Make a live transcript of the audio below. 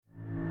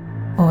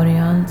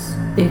Audience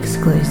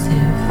exclusive.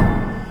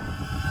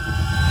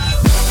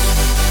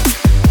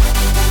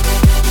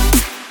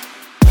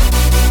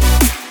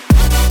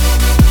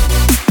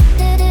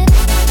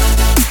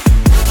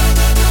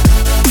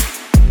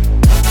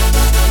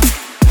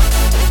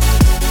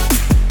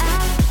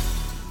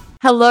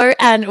 Hello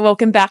and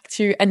welcome back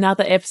to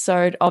another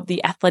episode of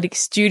the Athletic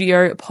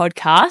Studio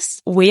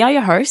podcast. We are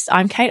your hosts.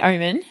 I'm Kate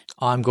Oman.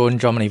 I'm Gordon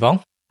Jomini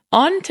Vong.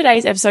 On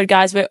today's episode,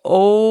 guys, we're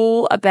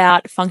all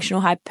about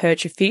functional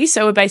hypertrophy.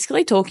 So we're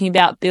basically talking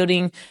about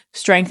building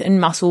strength and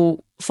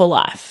muscle for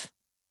life.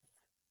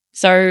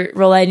 So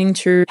relating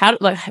to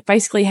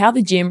basically how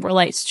the gym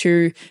relates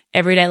to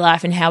everyday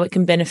life and how it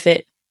can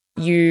benefit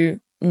you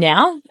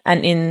now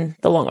and in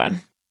the long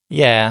run.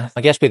 Yeah,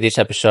 I guess with this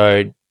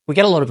episode, we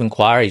get a lot of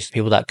inquiries,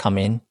 people that come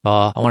in.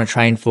 I want to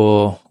train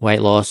for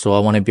weight loss, or I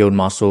want to build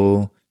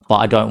muscle, but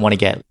I don't want to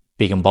get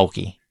big and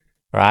bulky,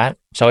 right?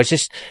 So it's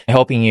just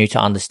helping you to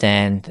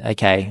understand,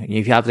 okay,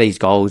 if you have these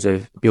goals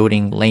of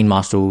building lean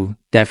muscle,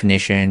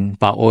 definition,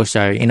 but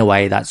also in a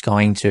way that's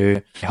going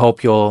to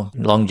help your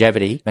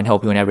longevity and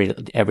help you in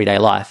everyday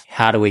life,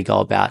 how do we go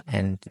about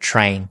and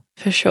train?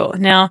 For sure.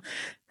 Now,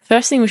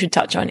 first thing we should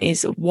touch on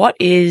is what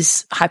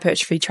is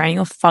hypertrophy training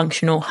or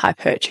functional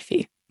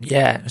hypertrophy?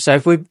 Yeah. So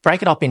if we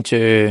break it up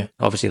into,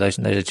 obviously those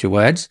are two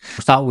words.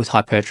 We'll start with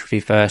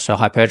hypertrophy first. So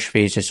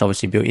hypertrophy is just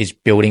obviously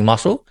building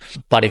muscle.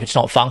 But if it's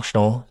not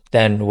functional,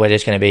 then we're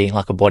just going to be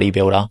like a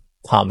bodybuilder,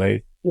 can't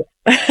move.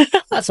 Yeah.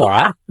 That's all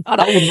right. I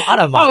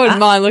don't mind. I wouldn't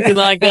mind looking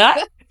like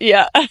that.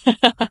 Yeah.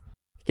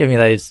 Give me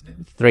those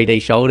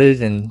 3D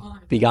shoulders and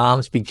big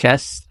arms, big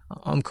chest.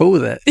 I'm cool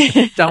with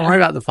it. Don't worry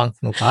about the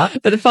functional part.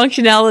 But the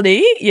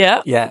functionality,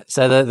 yeah. Yeah.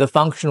 So the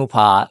functional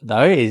part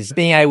though is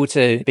being able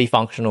to be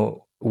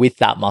functional with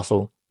that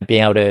muscle,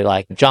 being able to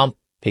like jump,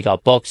 pick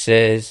up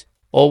boxes,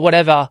 or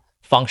whatever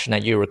function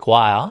that you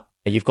require.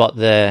 You've got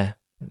the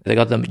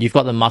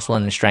muscle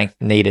and the strength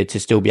needed to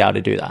still be able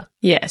to do that.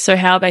 Yeah. So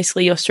how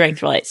basically your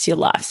strength relates to your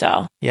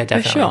lifestyle. Yeah,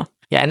 definitely. For sure.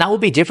 Yeah, and that will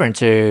be different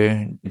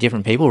to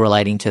different people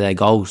relating to their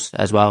goals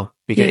as well.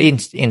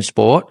 Because in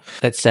sport,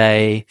 let's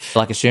say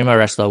like a sumo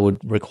wrestler would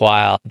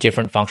require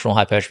different functional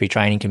hypertrophy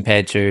training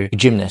compared to a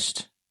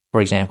gymnast, for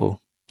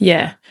example.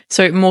 Yeah.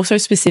 So more so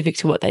specific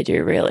to what they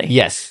do, really.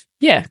 Yes.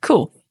 Yeah,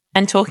 cool.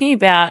 And talking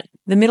about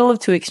the middle of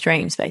two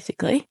extremes,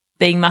 basically,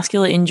 being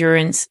muscular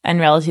endurance and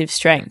relative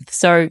strength.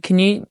 So can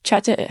you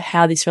chat to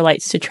how this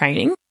relates to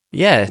training?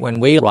 Yeah. When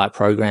we write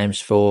programs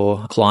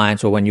for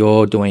clients, or when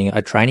you're doing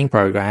a training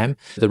program,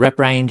 the rep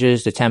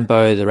ranges, the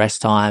tempo, the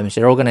rest times,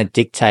 they're all going to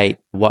dictate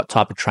what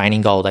type of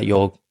training goal that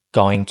you're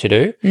going to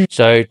do.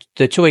 So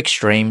the two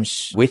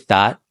extremes with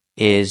that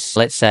is,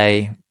 let's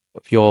say,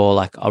 if you're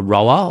like a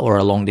rower or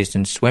a long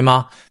distance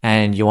swimmer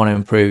and you want to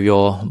improve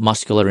your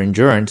muscular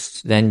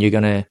endurance, then you're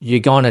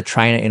going to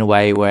train it in a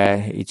way where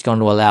it's going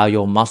to allow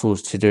your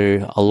muscles to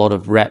do a lot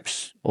of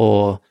reps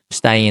or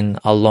stay in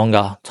a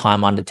longer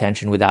time under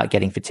tension without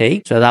getting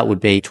fatigued. So that would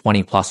be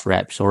 20 plus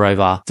reps or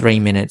over 3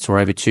 minutes or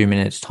over 2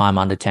 minutes time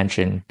under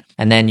tension.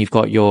 And then you've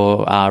got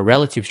your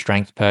relative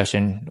strength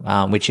person,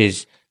 which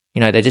is,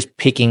 they're just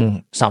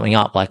picking something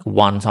up like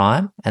one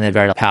time and they're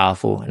very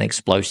powerful and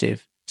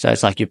explosive. So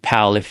it's like your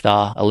power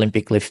lifter,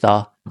 Olympic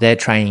lifter, they're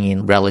training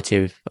in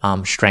relative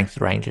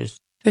strength ranges.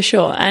 For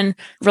sure. And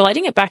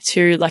relating it back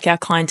to like our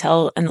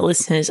clientele and the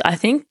listeners, I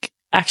think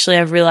actually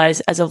I've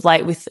realized as of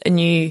late with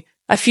a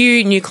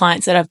few new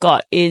clients that I've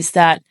got is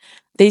that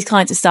these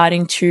clients are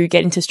starting to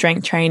get into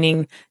strength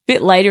training a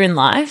bit later in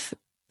life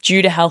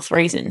due to health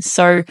reasons.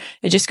 So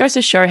it just goes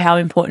to show how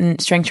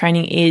important strength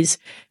training is,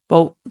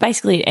 well,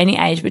 basically at any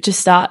age, but to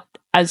start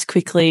as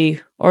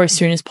quickly or as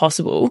soon as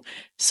possible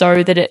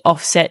so that it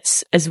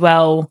offsets as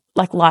well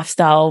like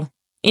lifestyle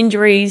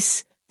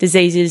injuries,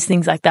 diseases,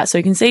 things like that. So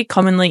you can see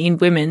commonly in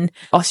women,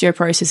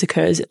 osteoporosis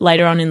occurs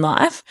later on in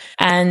life.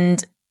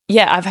 And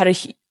yeah, I've had a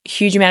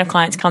huge amount of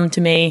clients come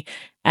to me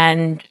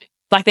and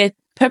like their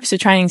purpose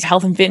of training is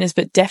health and fitness,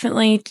 but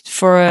definitely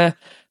for a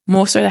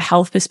more so the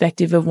health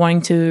perspective of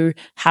wanting to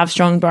have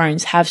strong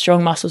bones, have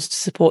strong muscles to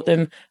support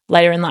them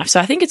later in life. So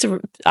I think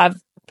I've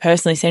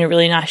personally seen a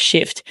really nice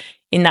shift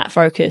in that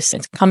focus.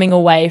 It's coming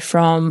away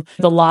from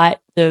the light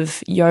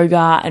of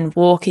yoga and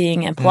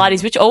walking and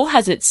Pilates, which all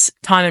has its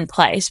time and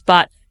place.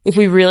 But if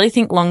we really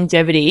think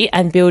longevity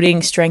and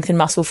building strength and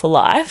muscle for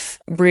life,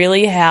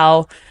 really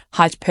how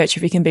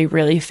hypertrophy can be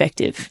really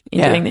effective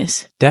in doing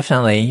this.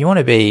 Definitely. You want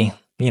to be,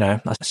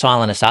 a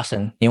silent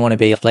assassin. You want to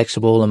be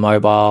flexible and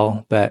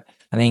mobile, but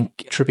I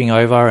think tripping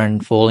over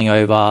and falling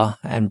over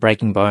and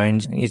breaking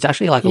bones is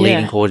actually like a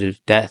leading cause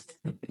of death.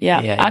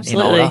 Yeah,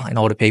 absolutely. In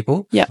older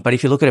people. Yeah. But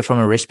if you look at it from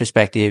a risk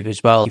perspective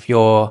as well, if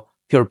you're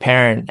a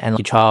parent and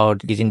your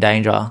child is in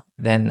danger,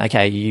 then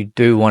okay, you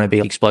do want to be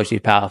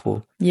explosive,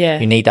 powerful. Yeah.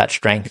 You need that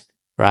strength,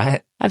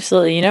 right?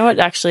 Absolutely. You know what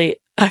actually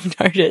I've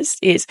noticed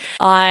is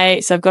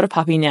I've got a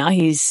puppy now.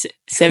 He's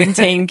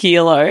 17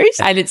 kilos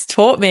and it's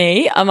taught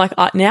me, I'm like,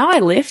 now I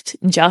lift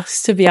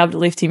just to be able to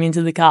lift him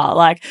into the car.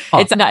 Like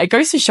it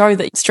goes to show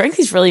that strength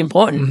is really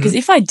important because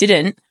if I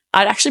didn't,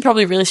 I'd actually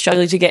probably really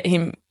struggle to get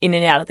him in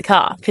and out of the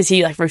car because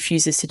he like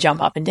refuses to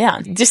jump up and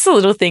down. Just the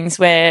little things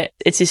where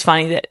it's just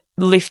funny that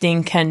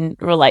lifting can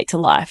relate to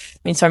life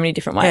in so many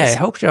different ways. Yeah, it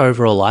helps your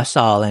overall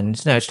lifestyle. And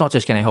it's not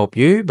just going to help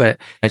you, but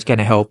it's going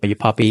to help your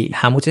puppy,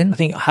 Hamilton. I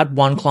think I had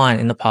one client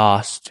in the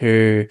past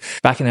who,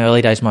 back in the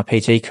early days of my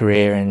PT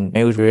career, and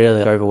he was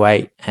really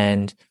overweight,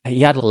 and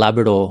he had a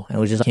Labrador, and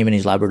it was just him and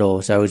his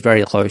Labrador. So it was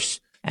very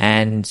close.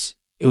 And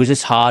it was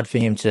just hard for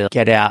him to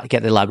get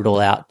the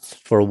Labrador out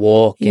for a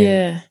walk.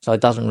 Yeah. So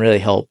it doesn't really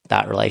help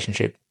that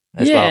relationship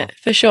as well. Yeah,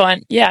 for sure.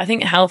 And I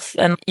think health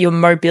and your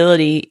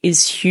mobility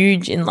is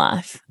huge in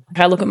life.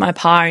 I look at my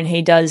pa and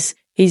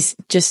he's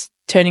just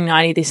turning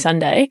 90 this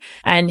Sunday,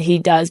 and he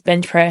does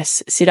bench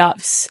press,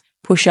 sit-ups,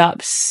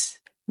 push-ups,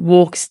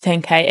 walks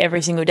 10K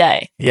every single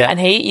day. Yeah. And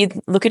you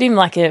look at him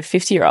like a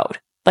 50-year-old,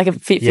 like a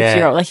fit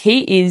 50-year-old. Like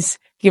he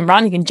can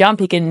run, he can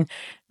jump, he can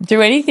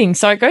do anything.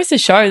 So it goes to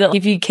show that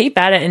if you keep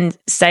at it and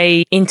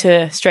stay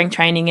into strength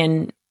training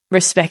and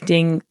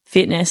respecting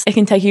fitness, it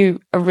can take you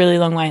a really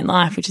long way in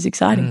life, which is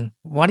exciting.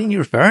 Why didn't you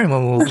refer him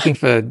when we were looking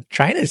for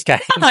trainers, Kate?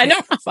 I know.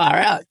 Far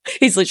out.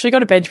 He's literally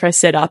got a bench press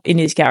set up in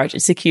his garage.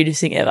 It's the cutest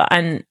thing ever.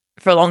 And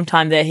for a long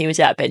time there, he was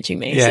out benching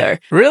me. Yeah. So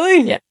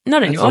Really? yeah,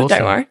 not anymore. awesome.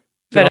 Don't worry.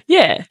 But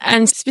yeah,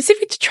 and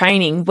specific to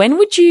training, when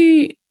would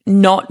you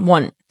not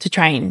want to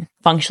train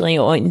functionally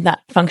or in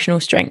that functional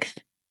strength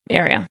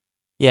area?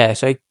 Yeah.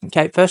 So,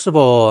 Kate, first of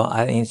all,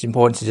 I think it's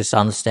important to just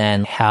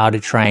understand how to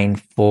train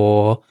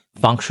for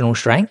functional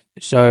strength.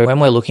 So when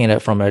we're looking at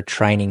it from a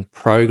training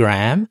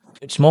program,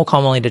 it's more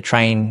commonly to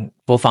train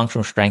for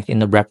functional strength in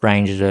the rep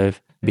ranges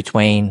of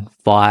between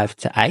 5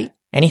 to 8.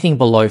 Anything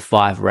below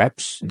 5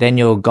 reps, then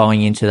you're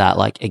going into that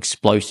like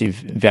explosive,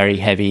 very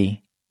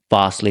heavy,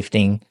 fast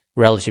lifting,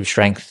 relative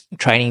strength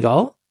training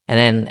goal. And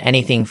then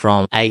anything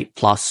from 8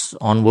 plus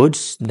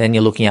onwards, then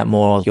you're looking at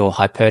more your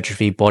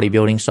hypertrophy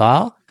bodybuilding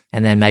style.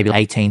 And then maybe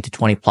 18 to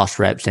 20 plus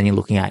reps, then you're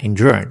looking at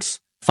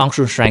endurance.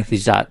 Functional strength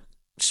is that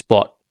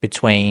spot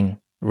between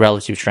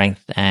relative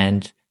strength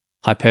and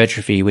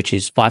hypertrophy, which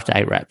is 5 to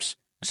 8 reps.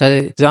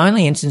 So the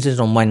only instances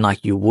on when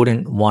like you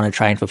wouldn't want to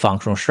train for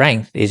functional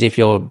strength is if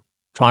you're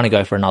trying to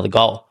go for another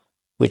goal,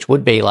 which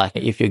would be like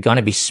if you're going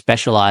to be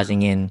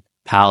specializing in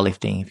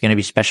powerlifting, if you're going to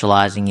be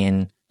specializing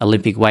in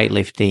Olympic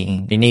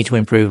weightlifting, you need to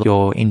improve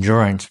your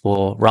endurance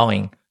for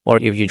rowing. Or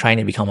if you're trying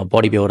to become a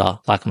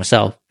bodybuilder like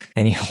myself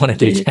and you want to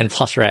do 10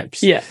 plus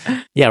reps. Yeah.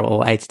 Yeah,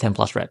 or 8 to 10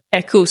 plus reps.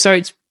 Yeah, cool. So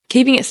it's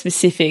keeping it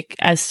specific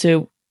as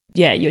to,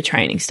 your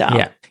training style.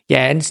 Yeah.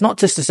 Yeah. And it's not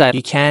just to say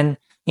you can,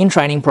 in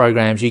training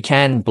programs, you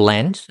can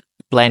blend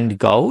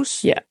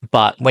goals. Yeah.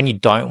 But when you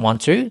don't want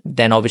to,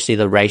 then obviously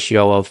the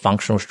ratio of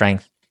functional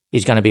strength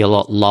is going to be a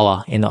lot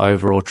lower in the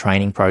overall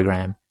training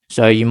program.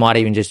 So you might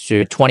even just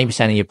do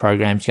 20% of your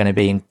program is going to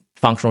be in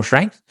functional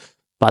strength,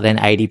 but then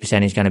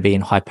 80% is going to be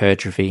in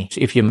hypertrophy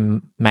if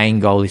your main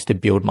goal is to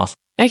build muscle.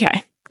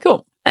 Okay,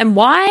 cool. And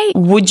why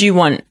would you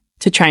want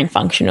to train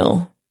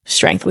functional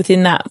strength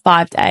within that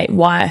 5 to 8?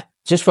 Why?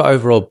 Just for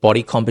overall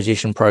body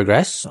composition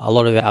progress, a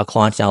lot of our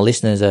clients and our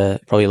listeners are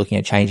probably looking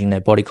at changing their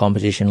body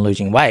composition,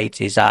 losing weight,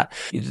 is that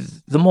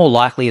the more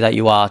likely that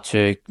you are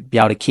to be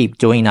able to keep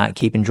doing that,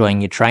 keep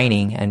enjoying your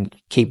training and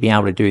keep being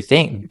able to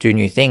do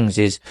new things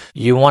is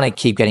you want to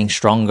keep getting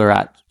stronger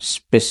at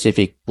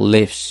specific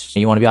lifts.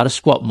 You want to be able to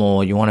squat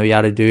more. You want to be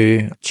able to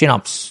do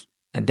chin-ups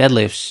and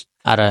deadlifts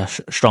at a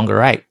stronger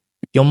rate.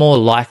 You're more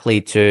likely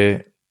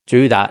to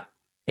do that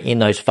in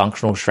those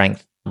functional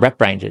strength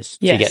rep ranges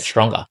to get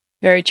stronger.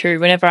 Very true.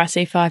 Whenever I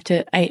see 5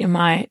 to 8 in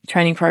my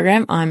training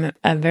program, I'm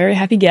a very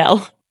happy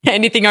gal.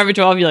 Anything over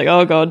 12, you're like,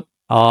 oh God.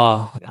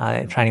 Oh,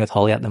 I'm training with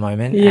Holly at the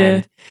moment. Yeah.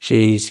 And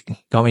she's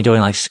got me doing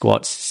like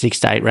squats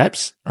 6 to 8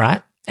 reps,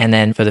 right? And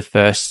then for the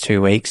first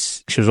 2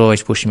 weeks, she was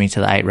always pushing me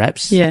to the 8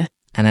 reps. Yeah.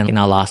 And then in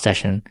our last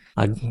session,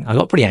 I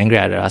got pretty angry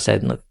at her. I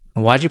said, look,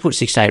 why'd you put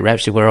 6 to 8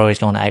 reps if we're always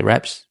going to 8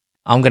 reps?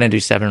 I'm going to do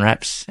 7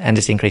 reps and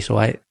just increase the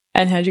weight.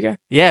 And how'd you go?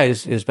 Yeah,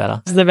 it was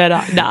better. It's the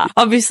better. Nah,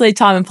 obviously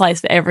time and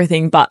place for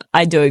everything, but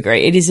I do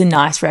agree. It is a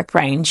nice rep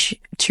range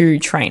to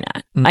train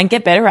at and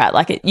get better at.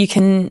 Like you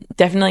can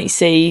definitely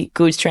see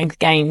good strength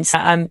gains.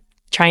 I'm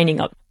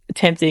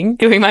attempting,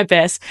 doing my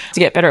best to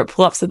get better at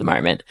pull-ups at the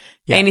moment.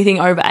 Yeah. Anything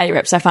over 8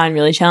 reps I find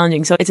really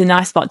challenging. So it's a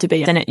nice spot to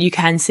be and you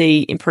can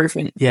see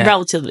improvement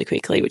relatively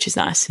quickly, which is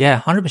nice. Yeah,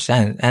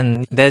 100%.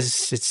 And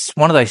it's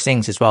one of those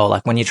things as well.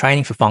 Like when you're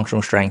training for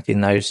functional strength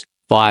in those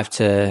 5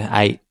 to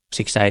 8,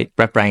 6 to 8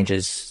 rep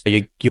ranges,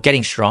 you're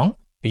getting strong,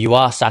 but you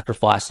are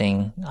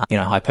sacrificing,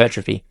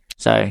 hypertrophy.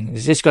 So you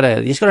just got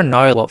to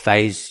know what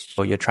phase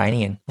you're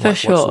training in. For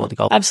sure.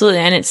 Absolutely.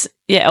 And it's,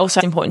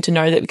 also important to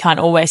know that we can't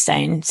always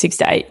stay in 6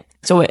 to 8.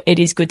 So it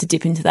is good to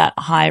dip into that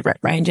higher rep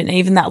range and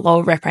even that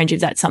lower rep range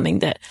if that's something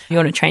that you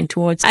want to train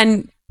towards.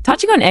 And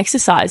touching on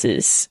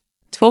exercises,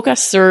 talk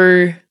us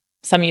through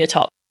some of your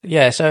top.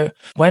 Yeah. So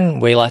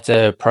when we like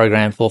to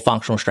program for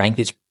functional strength,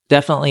 it's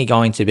definitely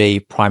going to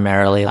be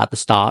primarily at the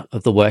start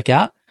of the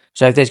workout.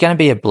 So if there's going to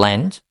be a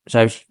blend,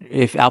 so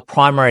if our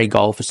primary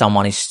goal for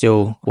someone is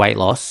still weight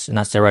loss and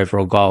that's their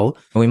overall goal,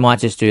 we might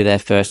just do their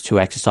first 2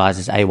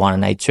 exercises, A1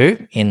 and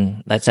A2,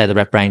 in, let's say, the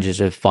rep ranges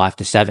of 5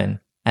 to 7.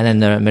 And then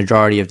the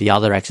majority of the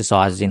other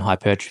exercises in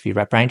hypertrophy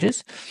rep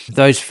ranges.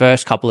 Those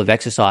first couple of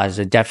exercises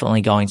are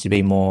definitely going to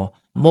be more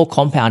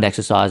compound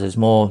exercises,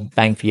 more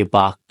bang for your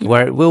buck,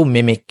 where it will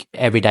mimic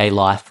everyday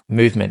life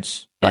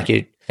movements. Like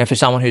and for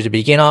someone who's a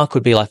beginner,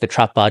 could be like the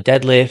trap bar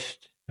deadlift,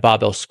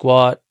 barbell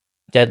squat,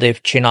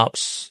 deadlift,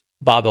 chin-ups,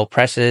 barbell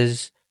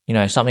presses,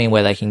 something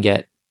where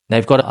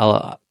they've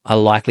got a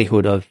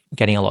likelihood of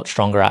getting a lot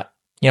stronger at.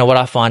 What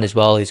I find as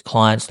well is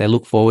clients, they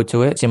look forward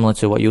to it, similar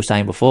to what you were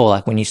saying before.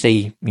 Like when you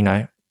see,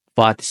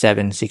 5 to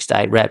 7, 6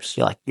 to 8 reps,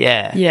 you're like,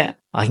 yeah,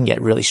 I can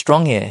get really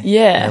strong here.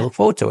 Yeah. And I look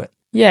forward to it.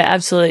 Yeah,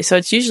 absolutely. So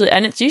it's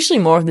usually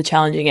more of the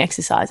challenging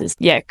exercises.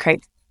 Yeah,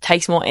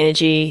 takes more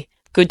energy.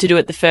 Good to do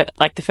at the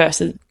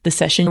first of the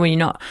session when you're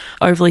not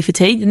overly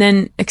fatigued, and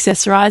then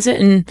accessorize it,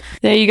 and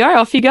there you go,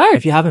 off you go.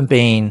 If you haven't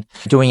been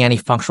doing any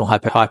functional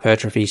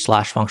hypertrophy /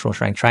 functional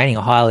strength training,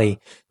 I highly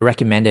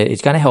recommend it.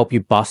 It's going to help you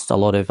bust a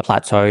lot of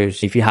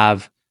plateaus if you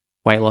have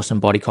weight loss and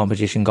body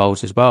composition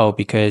goals as well,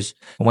 because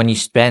when you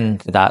spend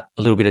that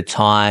a little bit of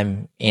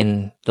time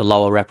in the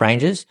lower rep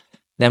ranges,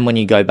 then when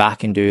you go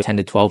back and do 10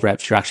 to 12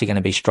 reps, you're actually going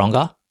to be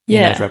stronger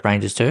in those rep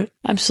ranges too.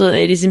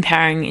 Absolutely. It is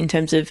empowering in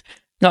terms of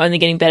not only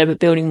getting better, but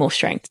building more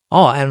strength.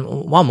 Oh, and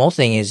one more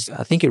thing is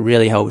I think it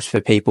really helps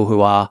for people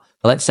who are,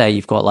 let's say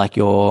you've got like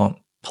your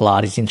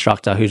Pilates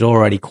instructor who's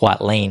already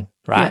quite lean,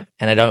 right? Yeah.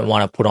 And they don't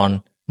want to put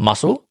on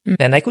muscle,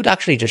 then they could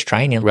actually just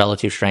train in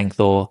relative strength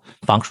or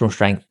functional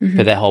strength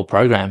for their whole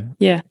program.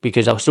 Yeah.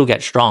 Because they'll still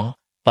get strong,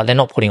 but they're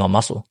not putting on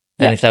muscle.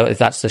 And if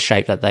that's the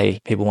shape that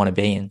people want to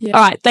be in. Yeah.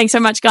 All right. Thanks so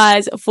much,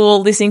 guys, for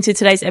listening to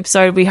today's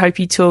episode. We hope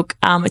you took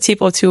a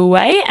tip or two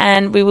away,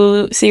 and we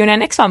will see you in our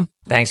next one.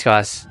 Thanks,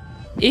 guys.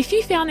 If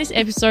you found this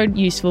episode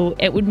useful,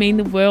 it would mean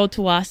the world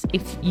to us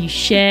if you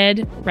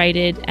shared,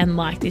 rated, and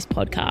liked this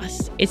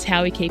podcast. It's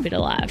how we keep it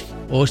alive.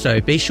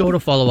 Also, be sure to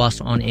follow us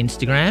on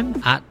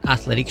Instagram at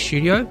Athletics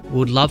Studio. We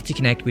would love to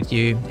connect with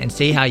you and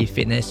see how your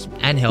fitness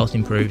and health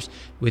improves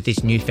with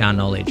this newfound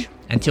knowledge.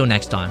 Until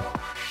next time.